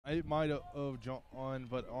it might have jumped on,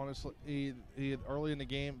 but honestly, he early in the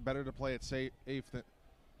game, better to play it safe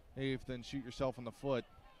than shoot yourself in the foot.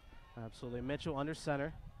 Absolutely. Mitchell under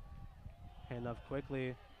center. Hand off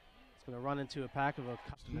quickly. It's going to run into a pack of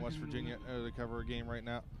in West Virginia to cover a game right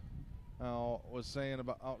now. Was saying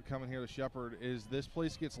about coming here to Shepherd is this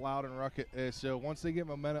place gets loud and ruckus. So once they get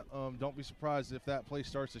momentum, don't be surprised if that place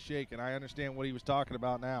starts to shake. And I understand what he was talking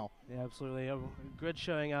about now. Yeah, absolutely. A good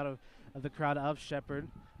showing out of the crowd of Shepherd.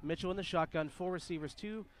 Mitchell in the shotgun, 4 receivers,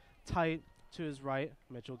 2 tight to his right.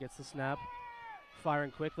 Mitchell gets the snap.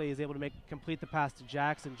 Firing quickly, he's able to complete the pass to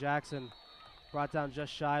Jackson. Jackson brought down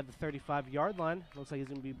just shy of the 35-yard line. Looks like he's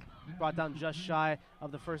going to be brought down just shy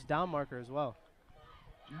of the first down marker as well.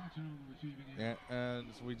 Yeah, and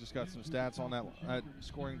so we just got some stats on that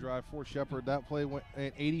scoring drive for Shepherd. That play went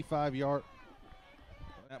an 85-yard.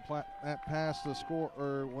 That pass the score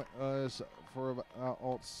was for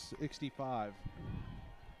about 65.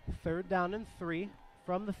 3rd down and 3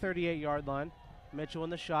 from the 38-yard line. Mitchell in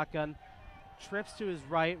the shotgun. Trips to his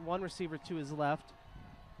right, 1 receiver to his left.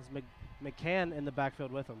 There's McCann in the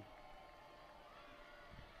backfield with him.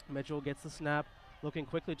 Mitchell gets the snap. Looking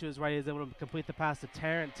quickly to his right, he's able to complete the pass to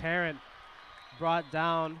Tarrant. Tarrant brought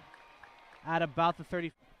down at about the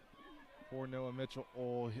 30. For Noah Mitchell,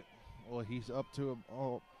 well, he's up to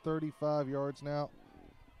 35 yards now.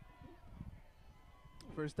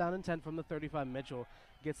 1st down and 10 from the 35. Mitchell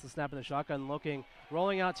gets the snap in the shotgun,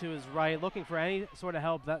 rolling out to his right, looking for any sort of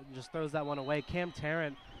help. That just throws that one away. Cam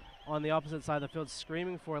Tarrant on the opposite side of the field,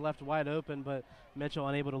 screaming for it, left wide open, but Mitchell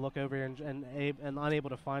unable to look over here and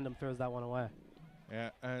unable to find him, throws that one away.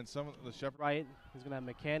 Yeah, and some of the Shepherd right, he's going to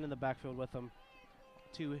have McCann in the backfield with him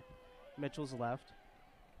to Mitchell's left.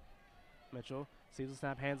 Mitchell sees the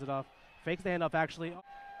snap, hands it off, fakes the handoff actually.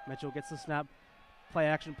 Mitchell gets the snap, play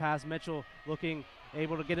action pass. Mitchell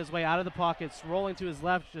able to get his way out of the pockets, rolling to his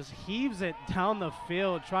left, just heaves it down the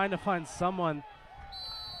field, trying to find someone,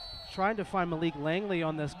 trying to find Malik Langley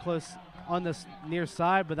on this near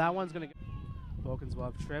side, but that one's going to go. Vulcans will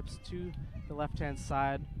have trips to the left-hand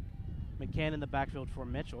side. McCann in the backfield for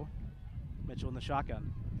Mitchell. Mitchell in the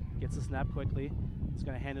shotgun. Gets the snap quickly. He's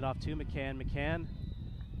going to hand it off to McCann. McCann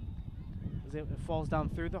falls down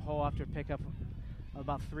through the hole after pickup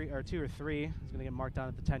about 2 or 3. He's going to get marked down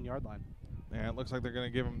at the 10-yard line. Yeah, it looks like they're going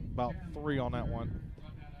to give him about 3 on that one.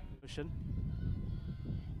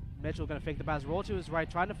 Mitchell going to fake the pass, roll to his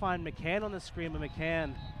right, trying to find McCann on the screen, but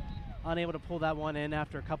McCann unable to pull that one in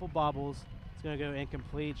after a couple bobbles. It's going to go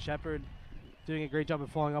incomplete. Shepherd doing a great job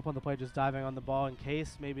of following up on the play, just diving on the ball in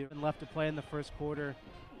case maybe left to play in the first quarter.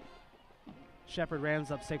 Shepherd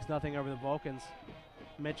Rams up 6-0 over the Vulcans.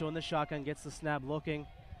 Mitchell in the shotgun gets the snap, looking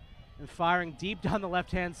and firing deep down the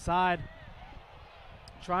left-hand side,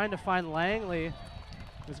 trying to find Langley.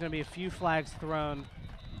 There's going to be a few flags thrown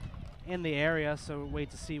in the area, so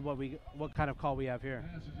wait to see what kind of call we have here.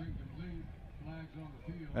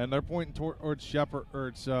 And they're pointing towards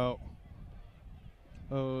Shepherd, so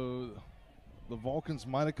the Vulcans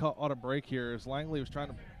might have caught a break here as Langley was trying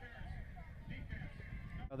to.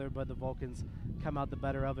 But the Vulcans come out the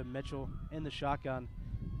better of it. Mitchell in the shotgun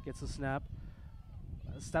gets the snap,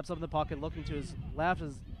 steps up in the pocket, looking to his left.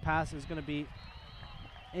 His pass is going to be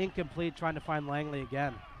incomplete, trying to find Langley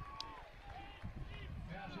again.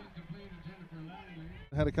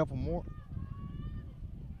 Had a couple more.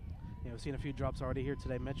 Yeah, we've seen a few drops already here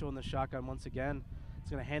today. Mitchell in the shotgun once again.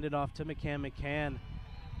 He's going to hand it off to McCann. McCann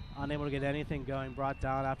unable to get anything going, brought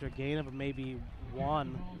down after a gain of maybe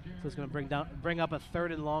 1. So it's going to bring up a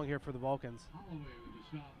 3rd and long here for the Vulcans.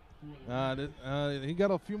 He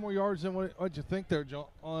got a few more yards than what you think there, John.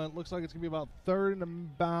 It looks like it's going to be about 3rd and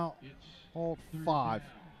about 5.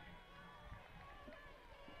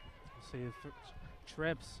 See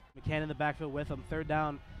trips. McCann in the backfield with him. 3rd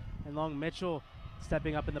down and long. Mitchell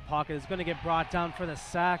stepping up in the pocket is going to get brought down for the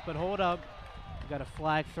sack, but hold up. We got a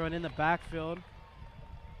flag thrown in the backfield.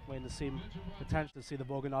 Waiting to see potential to see the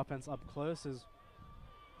Vulcan offense up close, as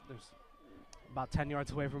there's about 10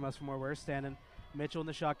 yards away from us from where we're standing. Mitchell in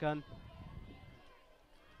the shotgun.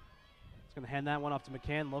 He's going to hand that one off to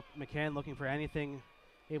McCann. McCann looking for anything,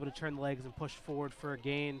 able to turn the legs and push forward for a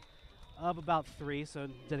gain of about 3, so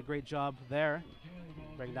did a great job there.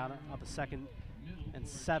 Bring down up a 2nd and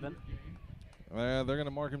 7. They're going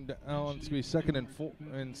to mark him down. It's going to be 2nd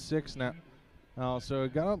and 6 now. So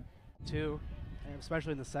it got up 2, and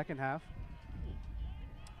especially in the second half.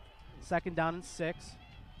 2nd down and 6.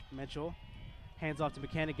 Mitchell hands off to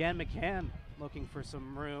McCann again. McCann looking for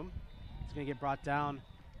some room. He's going to get brought down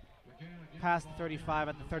past the 35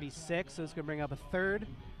 at the 36, so it's going to bring up a 3rd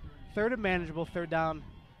and manageable, 3rd down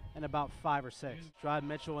and about 5 or 6. Drive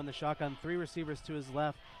Mitchell in the shotgun, 3 receivers to his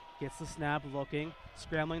left. Gets the snap, looking,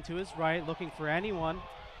 scrambling to his right, looking for anyone,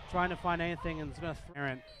 trying to find anything, and it's going to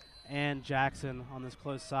Tarrant and Jackson on this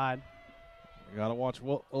close side. You got to watch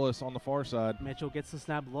Willis on the far side. Mitchell gets the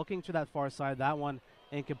snap, looking to that far side. That one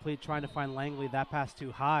incomplete, trying to find Langley. That pass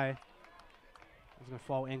too high. It's going to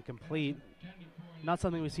fall incomplete. Not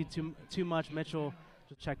something we see too much. Mitchell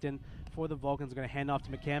just checked in for the Vulcans. Going to hand off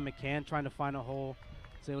to McCann. McCann trying to find a hole.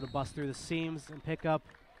 Is able to bust through the seams and pick up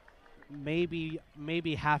maybe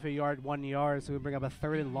half a yard, 1 yard. So we bring up a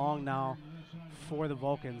 3rd and long now for the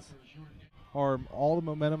Vulcans. All the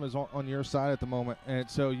momentum is on your side at the moment, and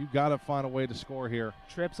so you got to find a way to score here.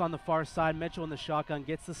 Trips on the far side. Mitchell in the shotgun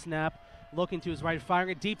gets the snap, looking to his right, firing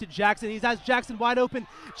it deep to Jackson. He has Jackson wide open.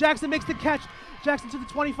 Jackson makes the catch. Jackson to the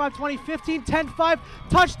 25, 20, 15, 10, 5.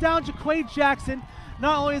 Touchdown, Jaquade Jackson.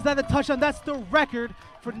 Not only is that the touchdown, that's the record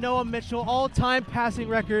for Noah Mitchell, all-time passing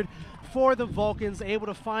record for the Vulcans, able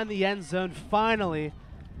to find the end zone finally.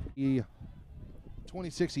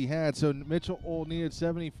 26 he had, so Mitchell needed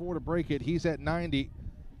 74 to break it. He's at 90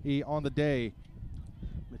 on the day.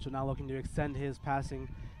 Mitchell now looking to extend his passing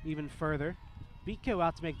even further. Biko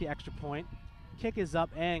out to make the extra point. Kick is up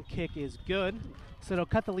and kick is good. So it'll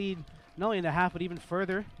cut the lead not only in a half, but even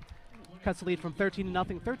further. Cuts the lead from 13-0,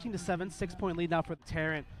 13-7, 6-point lead now for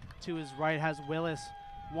Tarrant. To his right has Willis,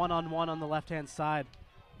 one-on-one on the left-hand side.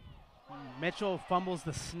 Mitchell fumbles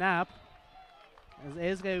the snap,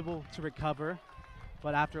 is able to recover,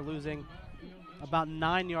 but after losing about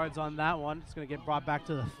 9 yards on that one, it's going to get brought back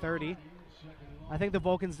to the 30. I think the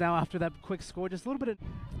Vulcans now, after that quick score, just a little bit of...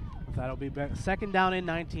 That'll be back. 2nd down and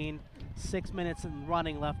 19, 6 minutes and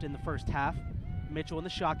running left in the first half. Mitchell in the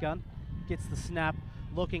shotgun, gets the snap,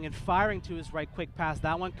 looking and firing to his right, quick pass.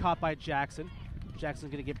 That one caught by Jackson.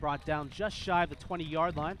 Jackson's going to get brought down just shy of the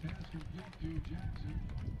 20-yard line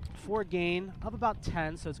for a gain of about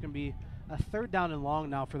 10, so it's going to be a 3rd down and long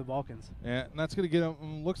now for the Vulcans. Yeah, and that's going to get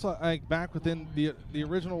them, looks like back within the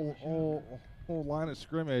original whole line of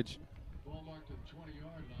scrimmage.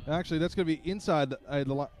 Actually, that's going to be inside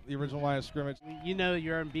the original line of scrimmage. You know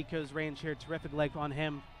you're in Biko's range here. Terrific leg on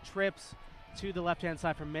him. Trips to the left-hand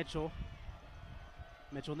side for Mitchell.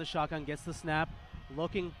 Mitchell in the shotgun, gets the snap.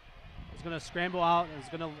 Looking, is going to scramble out. Is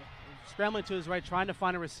going to scrambling to his right, trying to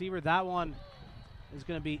find a receiver. That one is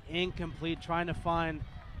going to be incomplete, trying to find...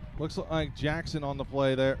 Looks like Jackson on the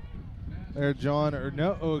play there. There, John. Or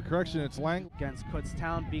no, correction, it's Lang. Against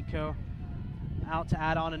Kutztown, Biko out to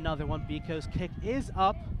add on another one. Biko's kick is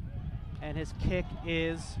up, and his kick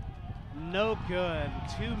is no good.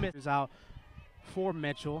 2 misses out for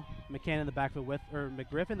Mitchell. McCann in the backfield with, or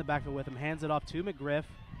McGriff in the backfield with him. Hands it off to McGriff.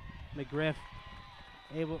 McGriff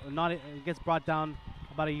gets brought down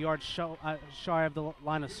about a yard shy of the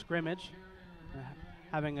line of scrimmage.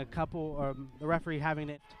 Having a couple, the referee having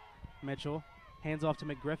it. Mitchell hands off to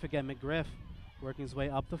McGriff again. McGriff working his way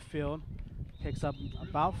up the field. Picks up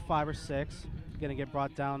about 5 or 6. Going to get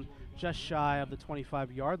brought down just shy of the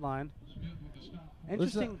 25-yard line.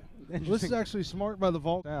 Interesting. This is actually smart by the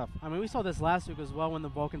Vulcan staff. I mean, we saw this last week as well when the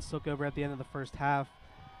Vulcans took over at the end of the first half.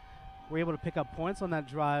 We're able to pick up points on that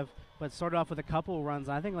drive, but started off with a couple of runs.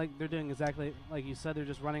 I think like they're doing exactly like you said. They're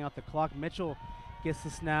just running out the clock. Mitchell gets the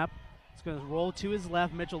snap. It's going to roll to his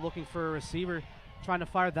left. Mitchell looking for a receiver, trying to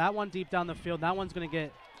fire that one deep down the field. That one's going to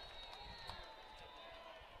get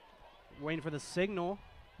waiting for the signal.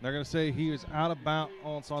 They're going to say he was out of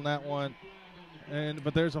bounds on that one.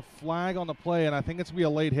 But there's a flag on the play, and I think it's going to be a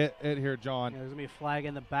late hit here, John. Yeah, there's going to be a flag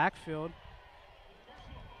in the backfield.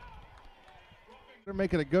 They're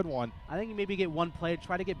making a good one. I think you maybe get one play,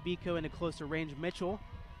 try to get Biko into closer range. Mitchell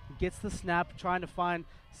gets the snap, trying to find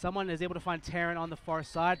someone, is able to find Tarrant on the far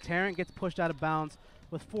side. Tarrant gets pushed out of bounds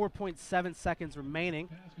with 4.7 seconds remaining.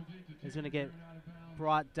 He's going to get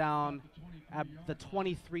brought down at the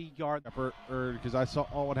 23-yard. Because I saw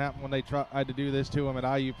what happened when they tried to do this to him at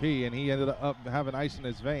IUP, and he ended up having ice in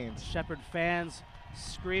his veins. Shepherd fans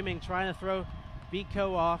screaming, trying to throw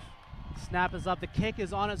Biko off. Snap is up. The kick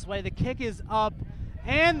is on its way. The kick is up,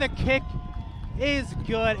 and the kick is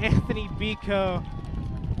good. Anthony Biko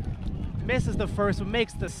misses the first one,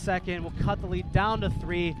 makes the second. Will cut the lead down to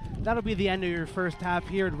 3. That'll be the end of your first half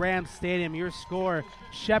here at Rams Stadium. Your score,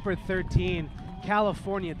 Shepherd 13,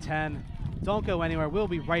 California 10. Don't go anywhere. We'll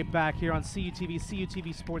be right back here on CUTV,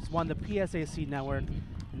 CUTV Sports 1, the PSAC Network,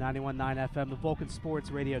 91.9 FM, the Vulcan Sports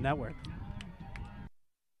Radio Network.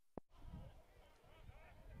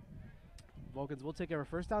 Vulcans will take over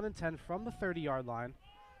 1st down and 10 from the 30-yard line.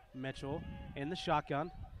 Mitchell in the shotgun.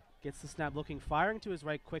 Gets the snap, looking, firing to his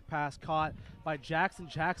right. Quick pass caught by Jackson.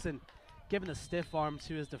 Jackson giving a stiff arm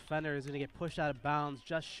to his defender. Is going to get pushed out of bounds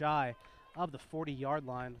just shy of the 40-yard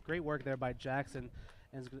line. Great work there by Jackson.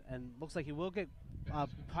 and looks like he will get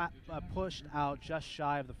pushed out just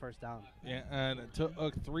shy of the first down. Yeah, and it took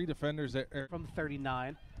 3 defenders there. From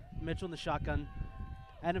 39, Mitchell in the shotgun,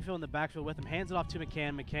 Edenfield in the backfield with him, hands it off to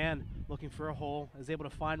McCann. McCann looking for a hole, is able to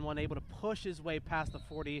find one, able to push his way past the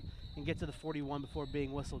 40 and get to the 41 before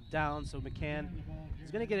being whistled down. So McCann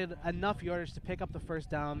is going to get enough yardage to pick up the first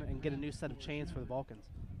down and get a new set of chains for the Vulcans.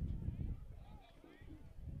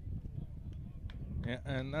 Yeah,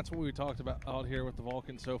 and that's what we talked about out here with the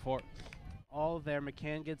Vulcans so far. All there,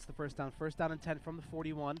 McCann gets the first down and 10 from the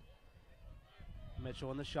 41.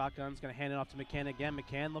 Mitchell in the shotgun is going to hand it off to McCann again.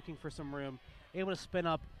 McCann looking for some room, able to spin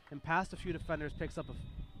up and past a few defenders, picks up a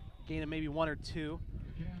gain of maybe 1 or 2.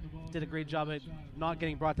 Did a great job at not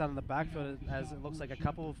getting brought down in the backfield, as it looks like a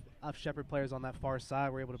couple of Shepherd players on that far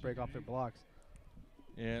side were able to break off their blocks.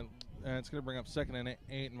 And it's going to bring up 2nd and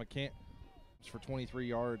 8, and McCann for 23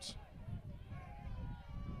 yards.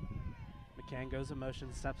 McCann goes in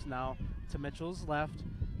motion, steps now to Mitchell's left.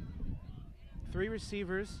 3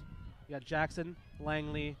 receivers. You got Jackson,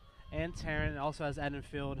 Langley, and Tarrant. Also has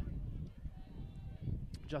Edenfield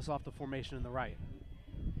just off the formation in the right.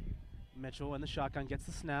 Mitchell in the shotgun gets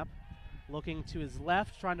the snap, looking to his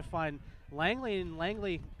left, trying to find Langley, and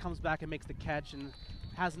Langley comes back and makes the catch and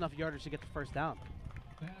has enough yardage to get the first down.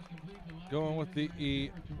 Going with the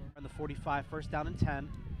E. On the 45, first down and 10.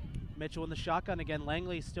 Mitchell in the shotgun again.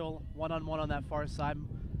 Langley still one-on-one on that far side.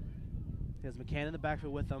 He has McCann in the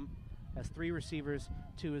backfield with him. Has 3 receivers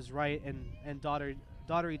to his right, and Daughtery,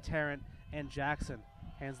 Tarrant, and Jackson.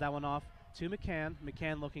 Hands that one off to McCann.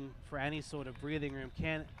 McCann looking for any sort of breathing room.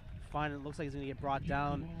 Can't find it. Looks like he's going to get brought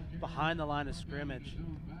down behind the line of scrimmage.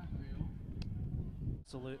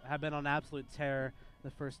 Have been on absolute terror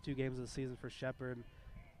the first 2 games of the season for Shepherd.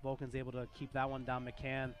 Vulcan's able to keep that one down.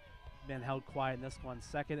 McCann been held quiet in this one.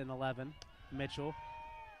 2nd and 11. Mitchell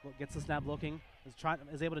gets the snap, looking,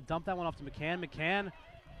 is able to dump that one off to McCann. McCann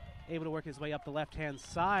able to work his way up the left-hand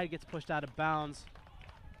side, gets pushed out of bounds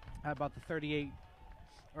at about the 38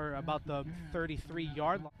 or about the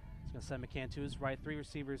 33-yard line. He's going to send McCann to his right. 3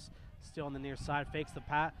 receivers still on the near side. Fakes the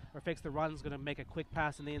run. Is going to make a quick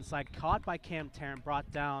pass in the inside. Caught by Cam Tarrant. Brought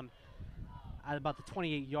down at about the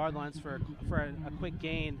 28-yard lines for a quick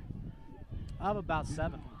gain of about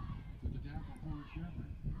 7.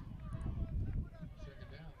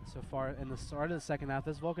 So far in the start of the second half,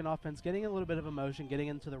 this Vulcan offense getting a little bit of emotion, getting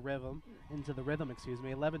into the rhythm,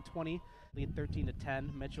 11-20, lead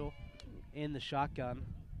 13-10. Mitchell in the shotgun.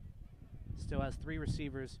 Still has 3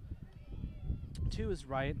 receivers to his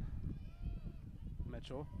right.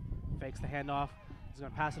 Mitchell fakes the handoff. He's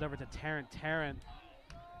going to pass it over to Tarrant. Tarrant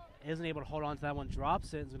isn't able to hold on to that one,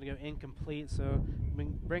 drops it. It's going to go incomplete. So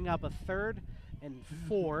bring up a 3rd and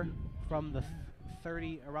 4 from the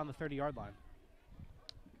 30, around the 30-yard line.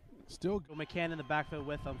 Still McCann in the backfield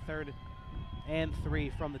with him, 3rd and 3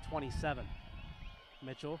 from the 27.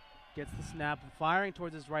 Mitchell gets the snap, firing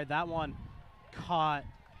towards his right. That one caught,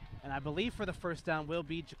 and I believe for the first down will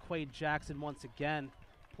be Jaquade Jackson once again,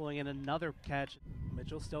 pulling in another catch.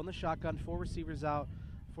 Mitchell still in the shotgun, 4 receivers out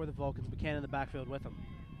for the Vulcans. McCann in the backfield with him.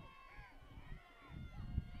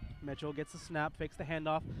 Mitchell gets the snap, fakes the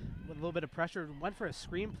handoff with a little bit of pressure. Went for a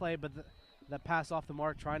screen play, but that pass off the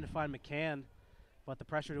mark, trying to find McCann. But the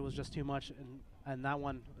pressure was just too much, and that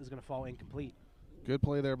one is going to fall incomplete. Good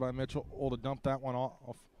play there by Mitchell. To dump that one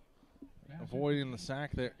off, avoiding the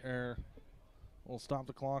sack there. We'll stop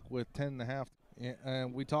the clock with 10.5.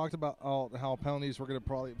 And we talked about how penalties were going to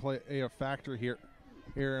probably play a factor here.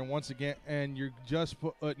 And once again, and you just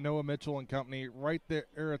put Noah Mitchell and company right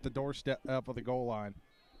there at the doorstep up of the goal line,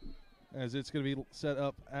 as it's going to be set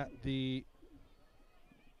up at the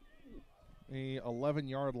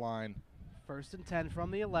 11-yard line. 1st and 10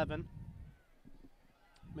 from the 11.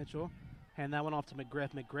 Mitchell hand that one off to McGriff.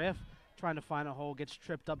 McGriff trying to find a hole, gets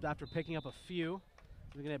tripped up after picking up a few.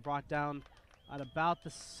 He's going to get brought down at about the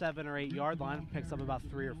 7 or 8 yard line. Picks up about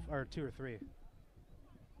 2 or 3.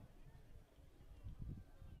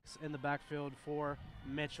 In the backfield for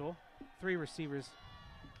Mitchell. 3 receivers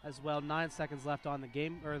as well. 9 seconds left on the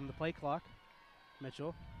game, or in the play clock.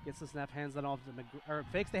 Mitchell gets the snap, hands that off to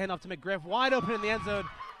fakes the handoff to McGriff. Wide open in the end zone.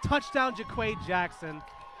 Touchdown, Jaquade Jackson.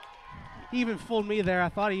 He even fooled me there. I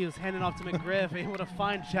thought he was handing off to McGriff, able to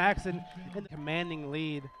find Jackson in the commanding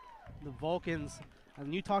lead. The Vulcans,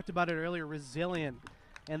 and you talked about it earlier, resilient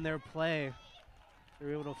in their play. They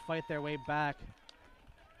were able to fight their way back.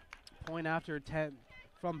 Point after 10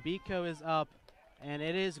 from Biko is up, and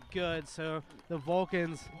it is good. So the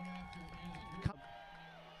Vulcans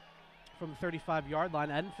from the 35-yard line.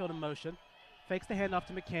 Edenfield in motion. Fakes the handoff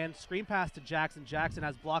to McCann. Screen pass to Jackson. Jackson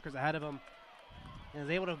has blockers ahead of him and is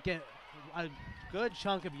able to get a good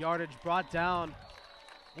chunk of yardage brought down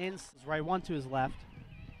in right one to his left.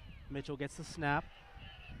 Mitchell gets the snap,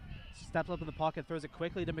 steps up in the pocket, throws it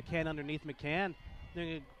quickly to McCann underneath. McCann doing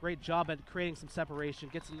a great job at creating some separation,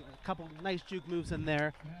 gets a couple nice juke moves in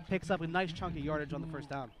there, picks up a nice chunk of yardage on the first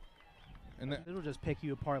down. And it'll just pick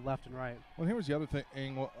you apart left and right. Well, here was the other thing,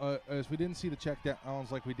 is we didn't see the check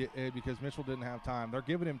downs like we did because Mitchell didn't have time. They're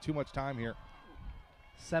giving him too much time here.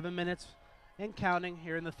 7 minutes and counting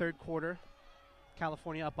here in the third quarter.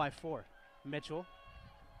 California up by 4. Mitchell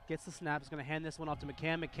gets the snap. He's going to hand this one off to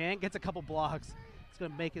McCann. McCann gets a couple blocks. He's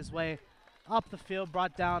going to make his way up the field,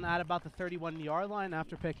 brought down at about the 31-yard line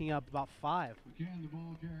after picking up about 5. McCann, the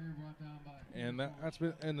ball carrier, brought down by And that's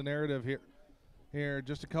been in the narrative here. Here,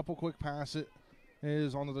 just a couple quick passes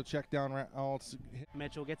is onto the check down route.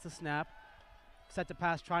 Mitchell gets the snap, set to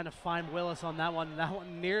pass, trying to find Willis on that one. That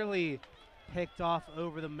one nearly picked off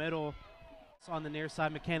over the middle. It's on the near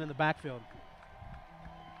side. McCann in the backfield.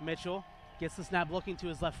 Mitchell gets the snap, looking to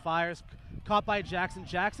his left, fires, caught by Jackson.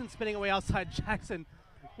 Jackson spinning away outside. Jackson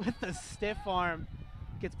with the stiff arm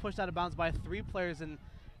gets pushed out of bounds by 3 players and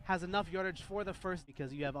has enough yardage for the first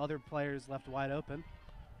because you have other players left wide open.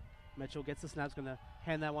 Mitchell gets the snap, is going to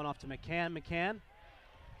hand that one off to McCann. McCann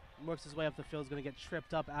works his way up the field, is going to get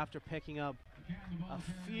tripped up after picking up a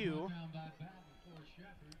few.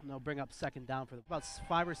 And they'll bring up second down for about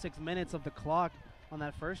 5 or 6 minutes of the clock on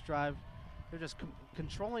that first drive. They're just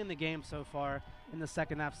controlling the game so far in the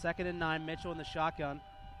second half. 2nd and 9, Mitchell in the shotgun.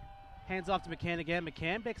 Hands off to McCann again.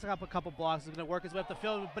 McCann picks up a couple blocks. He's going to work his way up the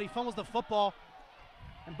field, but he fumbles the football.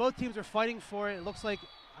 And both teams are fighting for it. It looks like,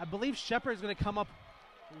 I believe Shepard is going to come up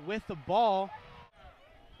with the ball.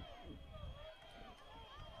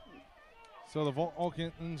 So the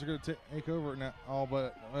Vulcans are going to take over now. Oh,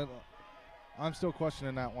 but I'm still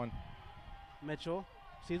questioning that one. Mitchell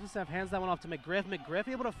sees the snap, hands that one off to McGriff. McGriff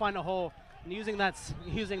able to find a hole and using that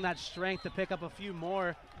strength to pick up a few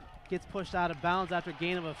more. Gets pushed out of bounds after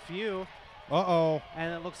gain of a few. Uh-oh.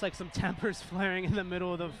 And it looks like some tempers flaring in the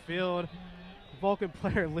middle of the field. Vulcan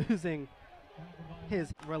player losing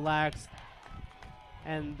his relaxed.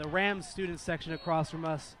 And the Rams student section across from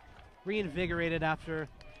us reinvigorated after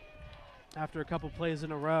a couple plays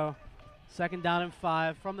in a row. 2nd down and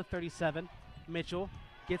 5 from the 37. Mitchell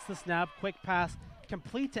gets the snap, quick pass,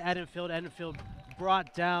 complete to Edenfield. Edenfield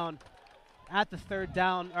brought down at the first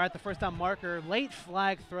down marker. Late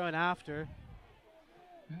flag thrown after.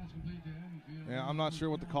 Yeah, I'm not sure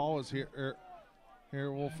what the call is here.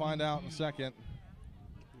 Here, we'll find out in a second.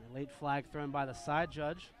 Late flag thrown by the side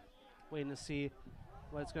judge. Waiting to see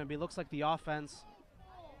what it's going to be. Looks like the offense.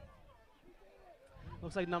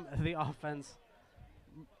 The offense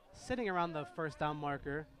sitting around the first down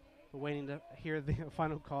marker. We're waiting to hear the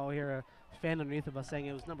final call here. A fan underneath of us saying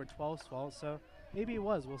it was number 12's fault. So maybe it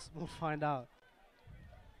was. We'll find out.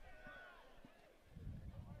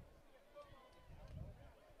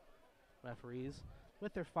 Referees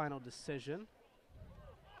with their final decision.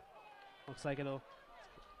 Looks like it'll.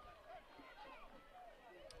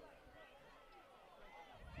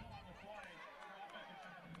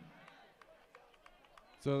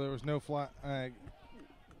 So there was no flag.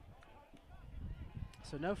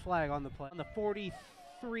 So no flag on the play. On the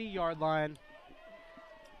 43-yard line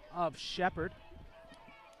of Shepard.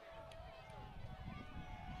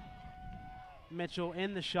 Mitchell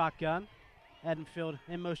in the shotgun. Edenfield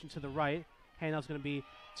in motion to the right. Handoff's going to be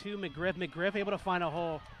to McGriff. McGriff able to find a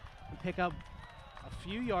hole and pick up a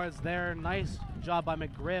few yards there. Nice job by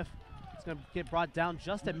McGriff. It's going to get brought down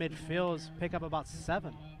just at midfield. Pick up about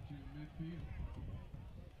 7.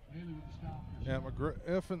 Yeah,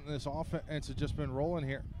 McGriff and this offense has just been rolling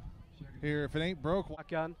here. Here, if it ain't broke.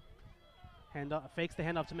 Shotgun. Fakes the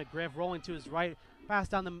handoff to McGriff, rolling to his right. Pass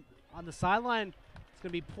down on the sideline. It's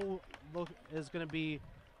going to be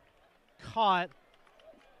caught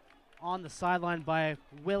on the sideline by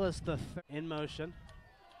Willis in motion.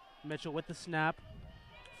 Mitchell with the snap.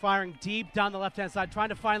 Firing deep down the left-hand side, trying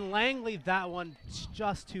to find Langley. That one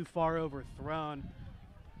just too far overthrown.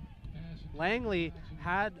 Langley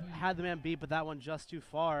had the man beat, but that one just too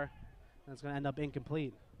far. And it's going to end up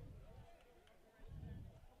incomplete.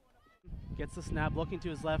 Gets the snap, looking to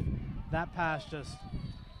his left. That pass just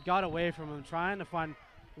got away from him, trying to find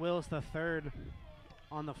Willis the third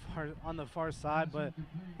on the far side, but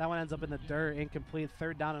that one ends up in the dirt, incomplete.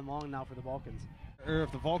 3rd down and long now for the Vulcans. Or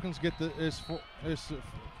if the Vulcans get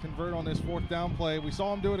convert on this 4th down play, we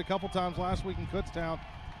saw them do it a couple times last week in Kutztown.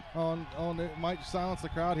 It might silence the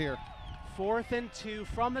crowd here. 4th and 2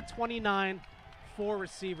 from the 29. 4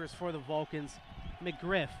 receivers for the Vulcans.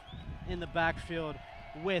 McGriff in the backfield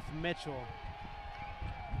with Mitchell.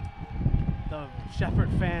 The Shepard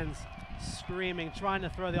fans screaming, trying to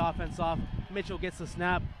throw the offense off. Mitchell gets the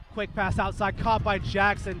snap. Quick pass outside, caught by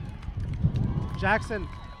Jackson. Jackson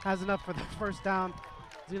has enough for the first down.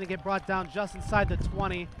 He's going to get brought down just inside the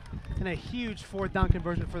 20, and a huge fourth down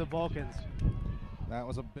conversion for the Vulcans. That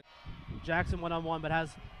was a bit. Jackson one-on-one, but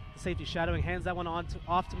has the safety shadowing, hands that one off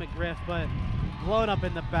to McGriff, but blown up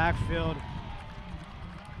in the backfield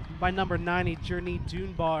by number 90, Journey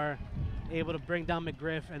Dunbar, able to bring down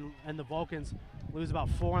McGriff, and the Vulcans lose about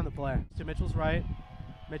 4 on the play. To Mitchell's right.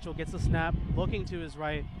 Mitchell gets the snap, looking to his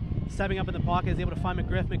right, stepping up in the pocket, is able to find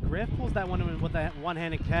McGriff. McGriff pulls that one in with that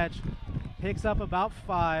one-handed catch, picks up about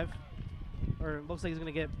 5, or it looks like he's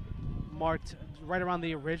going to get marked right around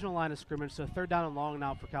the original line of scrimmage, so third down and long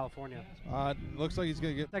now for California. Looks like he's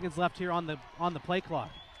going to get seconds left here on the play clock.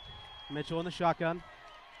 Mitchell in the shotgun,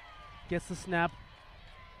 gets the snap,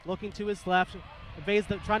 looking to his left,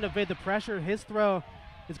 trying to evade the pressure. His throw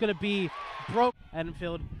is going to be broke.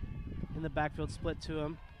 Edenfield in the backfield, split to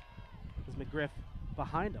him. Is McGriff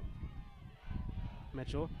behind him?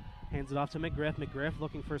 Mitchell hands it off to McGriff. McGriff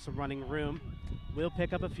looking for some running room. Will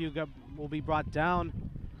pick up a few. Will be brought down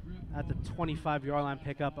at the 25-yard line.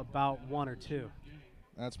 Pick up about 1 or 2.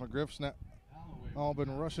 That's McGriff snap. All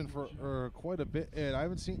been rushing for quite a bit. And I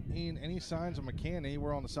haven't seen any signs of McCann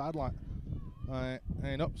anywhere on the sideline.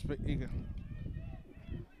 And up,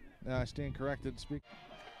 I stand corrected. Speak.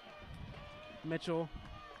 Mitchell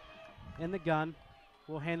in the gun.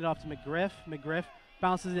 We'll hand it off to McGriff. McGriff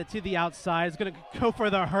bounces it to the outside. He's going to go for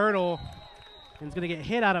the hurdle. And he's going to get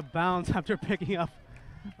hit out of bounds after picking up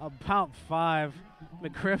about 5.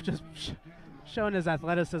 McGriff just showing his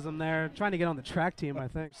athleticism there, trying to get on the track team, I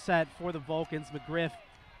think. Set for the Vulcans. McGriff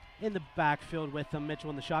in the backfield with him.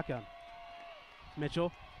 Mitchell in the shotgun.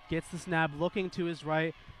 Mitchell gets the snap, looking to his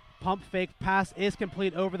right. Pump fake, pass is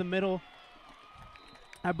complete over the middle,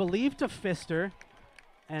 I believe to Pfister.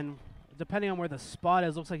 And depending on where the spot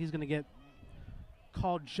is, looks like he's going to get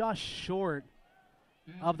called just short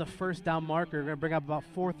of the first down marker. Going to bring up about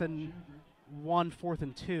 4th and 1, 4th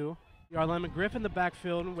and 2. Yarline McGriff in the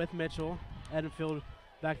backfield with Mitchell. Edenfield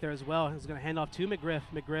back there as well. He's going to hand off to McGriff.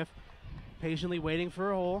 McGriff patiently waiting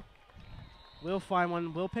for a hole. Will find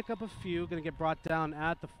one. Will pick up a few. Going to get brought down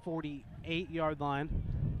at the 48-yard line.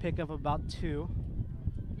 Pick up about 2.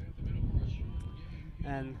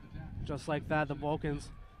 And just like that, the Vulcans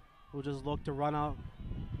will just look to run out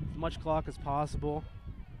as much clock as possible.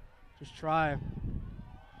 Just try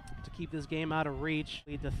to keep this game out of reach.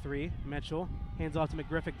 Lead to 3. Mitchell hands off to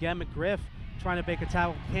McGriff again. McGriff trying to make a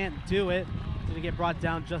tackle, can't do it. He's going to get brought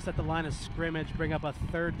down just at the line of scrimmage, bring up a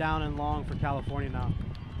 3rd down and long for California now.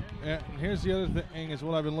 And here's the other thing is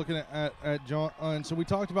what I've been looking at John. And so we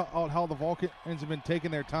talked about how the Vulcans have been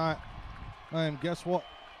taking their time. And guess what?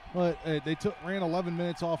 But they ran 11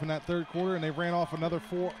 minutes off in that 3rd quarter, and they ran off another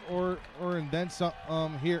 4 or and then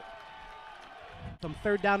some here. Some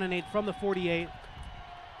 3rd down and 8 from the 48.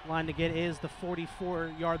 Line to get is the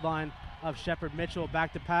 44-yard line of Shepherd. Mitchell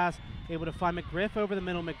back to pass, able to find McGriff over the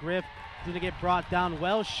middle. McGriff is going to get brought down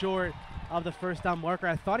well short of the first down marker.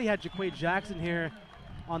 I thought he had Jaquay Jackson here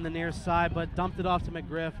on the near side, but dumped it off to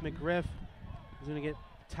McGriff. McGriff is going to get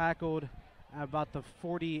tackled at about the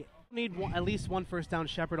 40. Need at least 1 first down.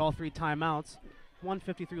 Shepherd, all 3 timeouts.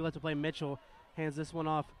 1:53 left to play. Mitchell hands this one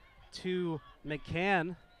off to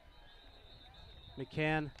McCann.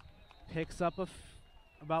 McCann picks up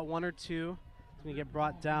about 1 or 2. He's going to get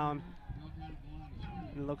brought down.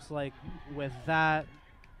 And it looks like with that,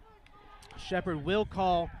 Shepherd will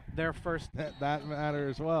call their first. That matter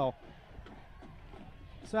as well.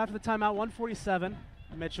 So after the timeout, 1:47,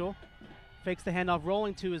 Mitchell fakes the handoff,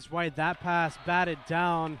 rolling to his right. That pass batted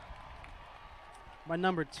down by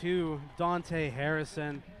number 2, Dante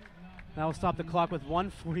Harrison. That will stop the clock with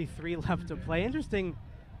 1:43 left to play. Interesting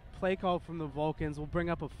play call from the Vulcans. Will bring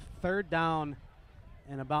up a 3rd down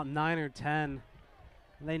and about 9 or 10.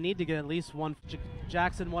 And they need to get at least 1.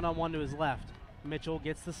 Jackson one-on-one to his left. Mitchell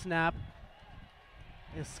gets the snap,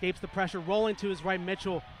 escapes the pressure, rolling to his right.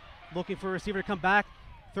 Mitchell looking for a receiver to come back,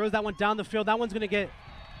 throws that one down the field. That one's going to get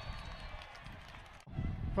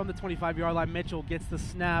from the 25-yard line. Mitchell gets the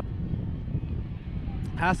snap,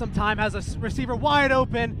 has some time, has a receiver wide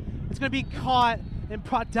open. It's going to be caught and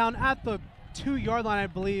brought down at the 2-yard line, I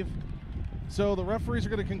believe. So the referees are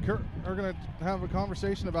going to have a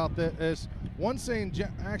conversation about this. One saying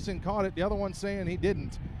Jackson caught it, the other one saying he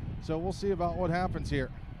didn't. So we'll see about what happens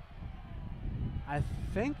here. I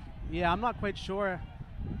think, yeah, I'm not quite sure.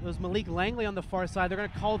 It was Malik Langley on the far side. They're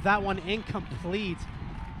going to call that one incomplete.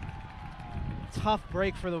 Tough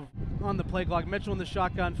break on the play clock. Mitchell in the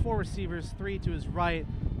shotgun, 4 receivers, 3 to his right.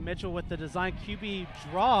 Mitchell with the design QB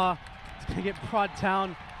draw. It's going to get brought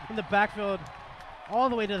down from the backfield all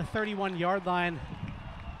the way to the 31-yard line.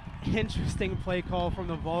 Interesting play call from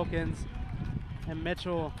the Vulcans. And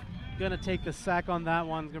Mitchell going to take the sack on that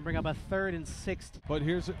one. Going to bring up a 3rd and 6. But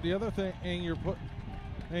here's the other thing, and you're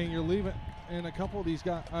leaving, and a couple of these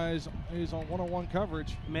guys is on one-on-one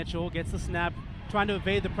coverage. Mitchell gets the snap, trying to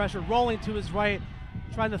evade the pressure, rolling to his right,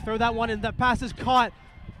 trying to throw that one, and that pass is caught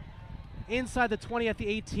inside the 20 at the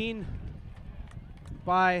 18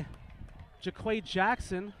 by Jaquay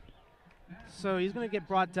Jackson. So he's going to get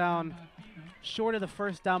brought down short of the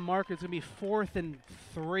first down marker. It's going to be 4th and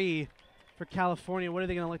 3 for California. What are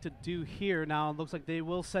they going to like to do here? Now it looks like they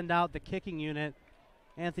will send out the kicking unit,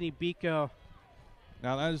 Anthony Bico.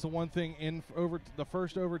 Now that is the one thing in over the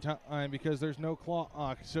first overtime, because there's no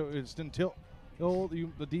clock, so it's until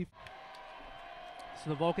the deep. So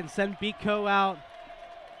the Vulcans send Bico out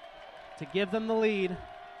to give them the lead.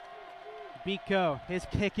 Bico, his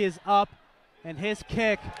kick is up, and his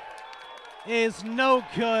kick is no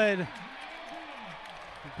good.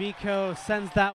 Bico sends that